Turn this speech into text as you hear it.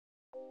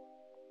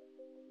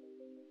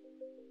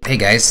Hey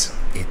guys,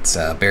 it's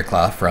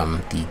Bearclaw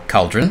from the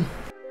Cauldron.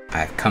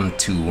 I've come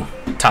to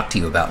talk to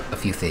you about a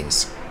few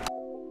things.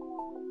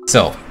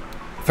 So,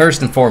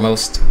 first and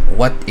foremost,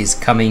 what is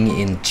coming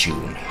in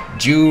June?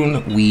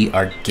 June, we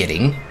are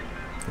getting,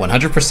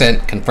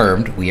 100%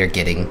 confirmed, we are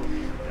getting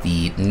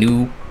the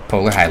new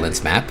Polar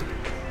Highlands map,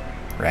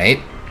 right?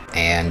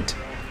 And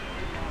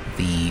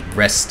the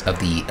rest of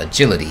the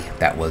agility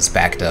that was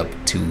backed up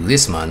to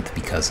this month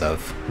because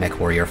of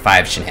MechWarrior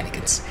 5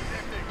 shenanigans.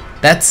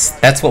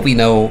 That's what we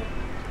know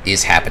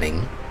is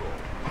happening.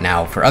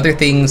 Now, for other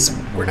things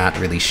we're not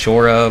really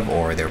sure of,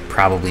 or they're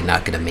probably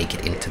not going to make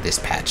it into this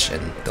patch,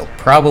 and they'll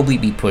probably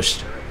be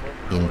pushed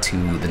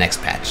into the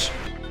next patch.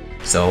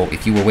 So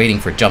if you were waiting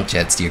for jump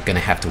jets, you're going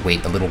to have to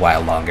wait a little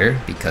while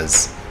longer,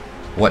 because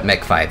what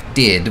Mech 5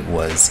 did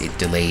was it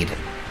delayed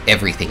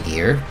everything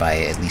here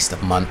by at least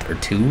a month or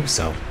two,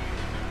 so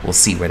we'll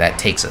see where that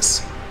takes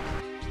us.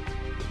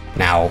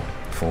 Now,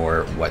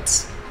 for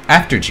what's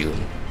after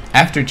June.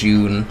 After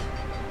June,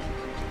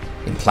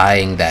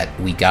 implying that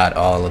we got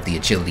all of the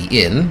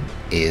agility in,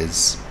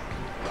 is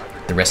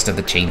the rest of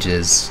the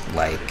changes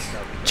like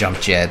jump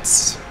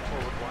jets,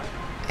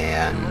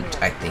 and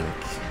I think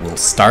we'll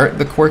start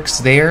the quirks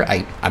there.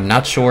 I'm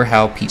not sure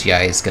how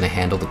PGI is going to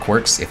handle the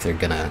quirks, if they're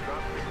going to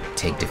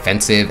take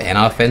defensive and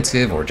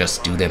offensive or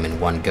just do them in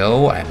one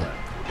go.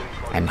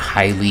 I'm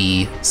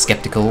highly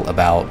skeptical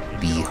about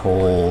the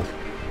whole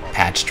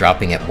patch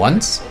dropping at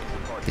once.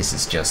 This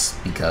is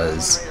just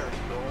because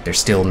they're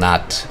still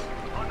not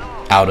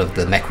out of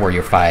the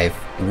MechWarrior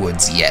 5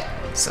 woods yet,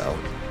 so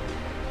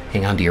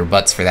hang on to your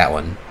butts for that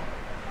one.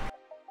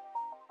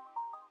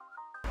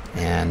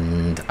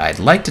 And I'd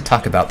like to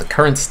talk about the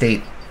current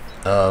state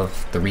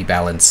of the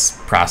rebalance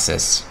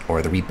process,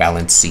 or the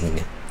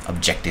rebalancing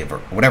objective, or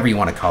whatever you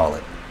want to call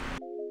it.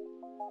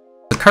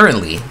 So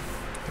currently,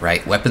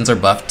 right, weapons are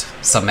buffed,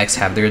 some mechs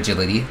have their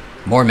agility,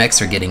 more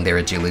mechs are getting their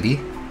agility,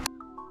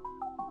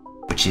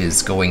 which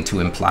is going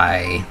to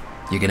imply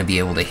you're going to be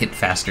able to hit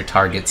faster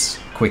targets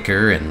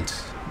quicker, and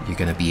you're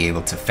going to be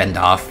able to fend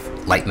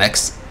off light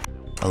mechs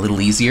a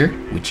little easier,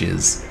 which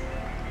is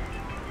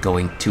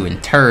going to in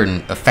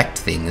turn affect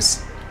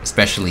things,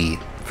 especially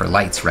for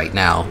lights right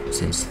now,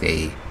 since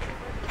they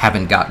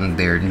haven't gotten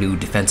their new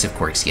defensive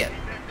quirks yet.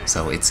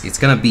 So it's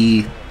going to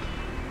be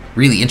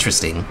really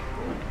interesting,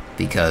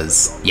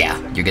 because yeah,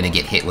 you're going to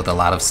get hit with a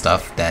lot of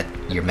stuff that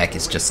your mech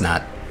is just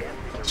not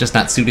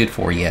suited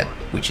for yet,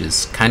 which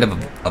is kind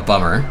of a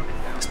bummer.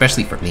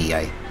 Especially for me,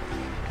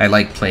 I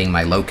like playing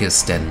my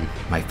Locust and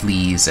my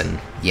Fleas,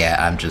 and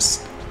yeah,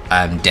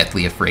 I'm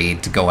deathly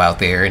afraid to go out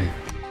there and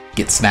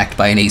get smacked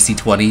by an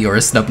AC-20 or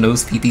a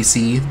snub-nosed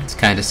PPC. It's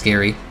kind of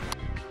scary.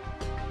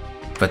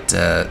 But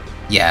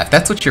yeah, if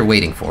that's what you're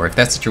waiting for,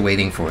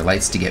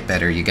 lights to get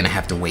better, you're gonna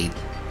have to wait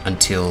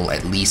until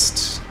at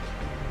least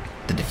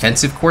the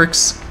defensive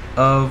quirks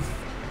of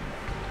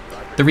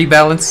the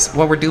rebalance,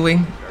 what we're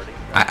doing.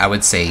 I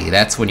would say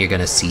that's when you're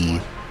gonna see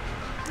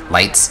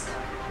lights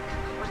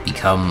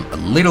become a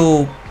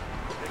little,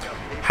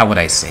 how would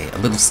I say, a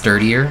little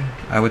sturdier,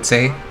 I would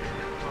say.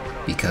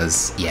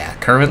 Because, yeah,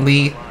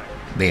 currently,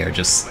 they're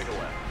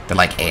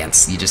like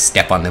ants. You just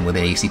step on them with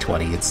an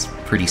AC-20, it's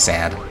pretty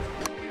sad.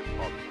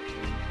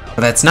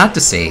 But that's not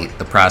to say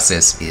the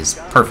process is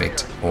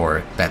perfect,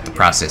 or that the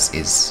process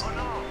is,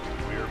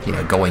 you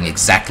know, going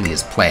exactly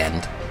as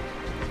planned.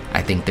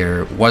 I think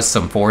there was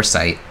some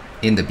foresight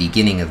in the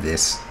beginning of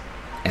this,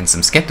 and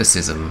some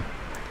skepticism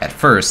at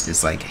first.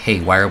 Is like,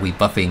 hey, why are we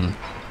buffing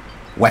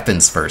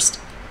weapons first?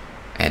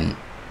 And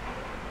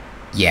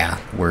yeah,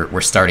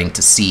 we're starting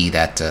to see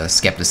that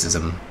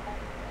skepticism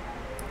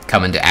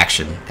come into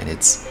action, and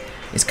it's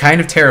kind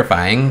of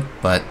terrifying.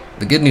 But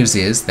the good news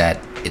is that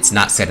it's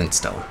not set in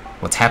stone.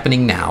 What's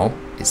happening now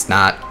is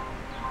not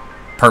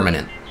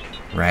permanent,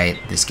 right?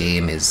 This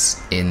game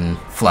is in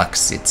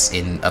flux, it's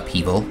in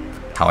upheaval.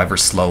 However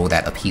slow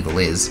that upheaval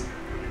is,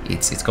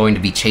 it's going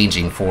to be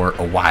changing for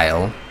a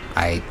while.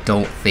 I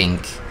don't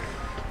think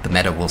the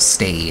meta will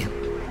stay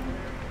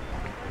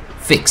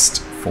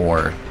fixed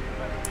for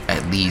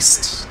at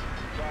least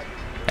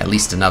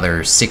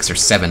another 6 or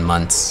 7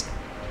 months,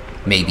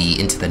 maybe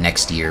into the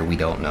next year. We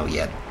don't know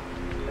yet,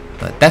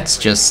 but that's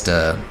just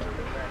how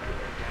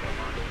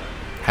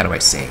do I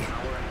say,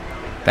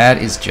 that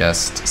is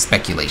just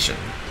speculation.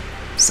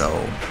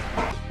 So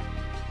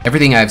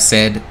everything I've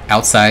said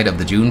outside of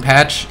the June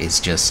patch is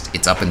just,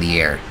 it's up in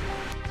the air.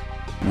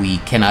 We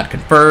cannot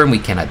confirm, we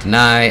cannot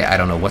deny. I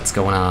don't know what's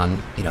going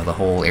on. You know, the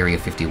whole Area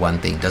 51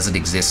 thing. Does it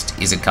exist?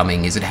 Is it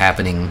coming? Is it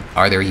happening?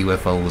 Are there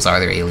UFOs? Are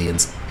there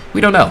aliens? We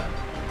don't know.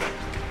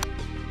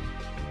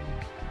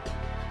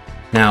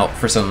 Now,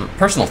 for some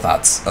personal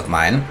thoughts of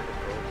mine.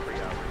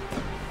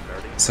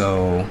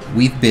 So,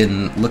 we've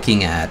been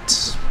looking at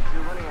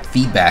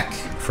feedback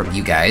from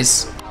you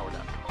guys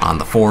on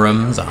the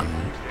forums, on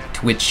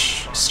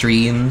Twitch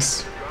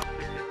streams,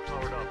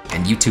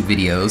 and YouTube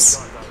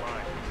videos.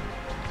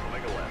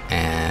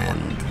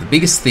 And the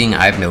biggest thing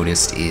I've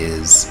noticed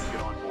is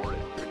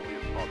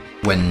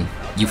when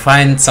you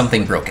find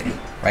something broken,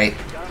 right?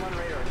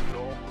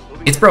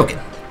 It's broken.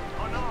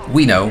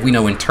 we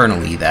know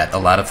internally that a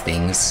lot of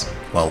things,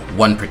 well,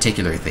 one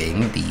particular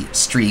thing, the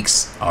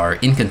streaks, are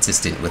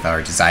inconsistent with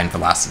our design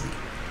philosophy.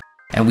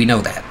 And we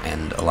know that,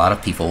 and a lot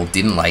of people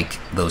didn't like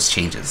those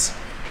changes.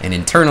 And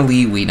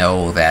internally, we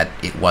know that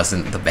it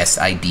wasn't the best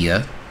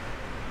idea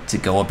to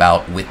go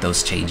about with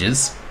those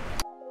changes.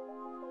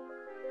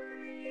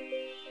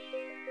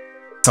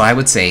 So I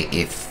would say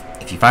if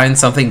you find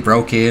something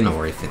broken,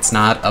 or if it's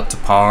not up to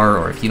par,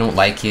 or if you don't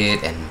like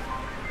it and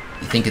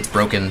you think it's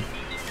broken,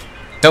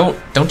 don't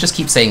just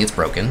keep saying it's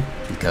broken,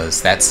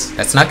 because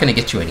that's not going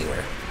to get you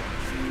anywhere.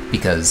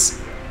 Because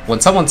when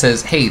someone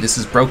says, hey, this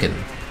is broken,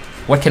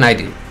 what can I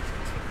do?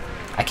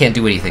 I can't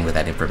do anything with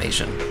that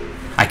information.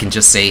 I can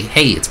just say,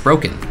 hey, it's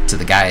broken, to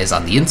the guys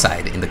on the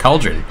inside in the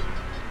Cauldron.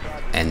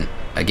 And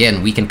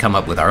again, we can come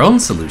up with our own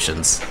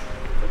solutions,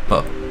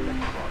 but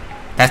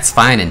that's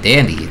fine and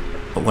dandy.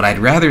 But what I'd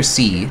rather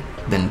see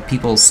than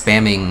people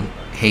spamming,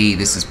 hey,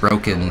 this is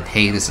broken,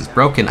 hey, this is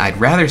broken, I'd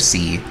rather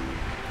see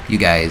you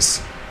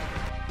guys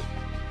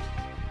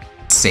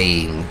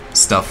saying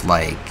stuff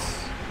like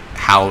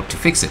how to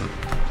fix him.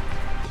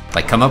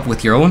 Like, come up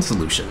with your own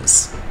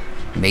solutions.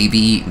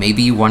 Maybe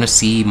you want to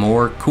see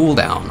more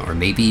cooldown, or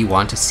maybe you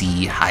want to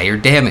see higher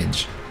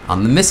damage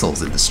on the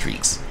missiles in the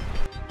streaks.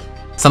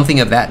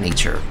 Something of that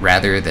nature,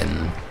 rather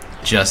than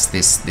just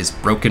this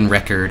broken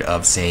record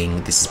of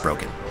saying this is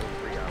broken.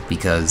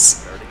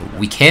 Because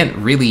we can't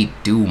really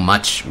do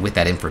much with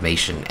that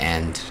information,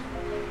 and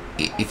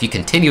if you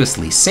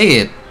continuously say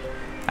it,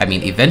 I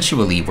mean,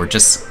 eventually we're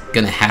just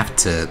gonna have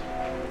to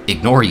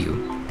ignore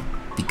you.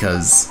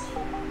 Because,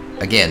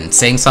 again,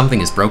 saying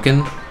something is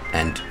broken,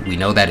 and we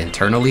know that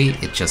internally,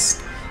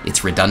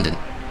 it's redundant.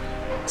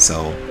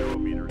 So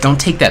don't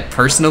take that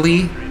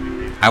personally.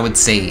 I would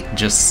say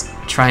just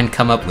try and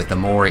come up with a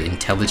more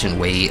intelligent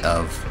way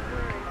of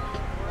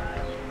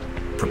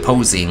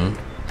proposing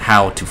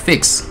how to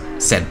fix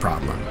said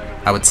problem.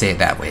 I would say it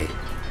that way.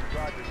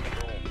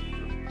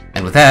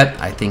 And with that,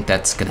 I think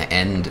that's gonna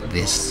end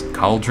this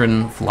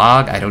Cauldron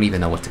vlog. I don't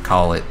even know what to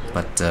call it,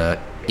 but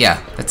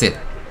yeah, that's it.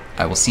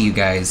 I will see you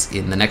guys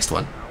in the next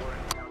one.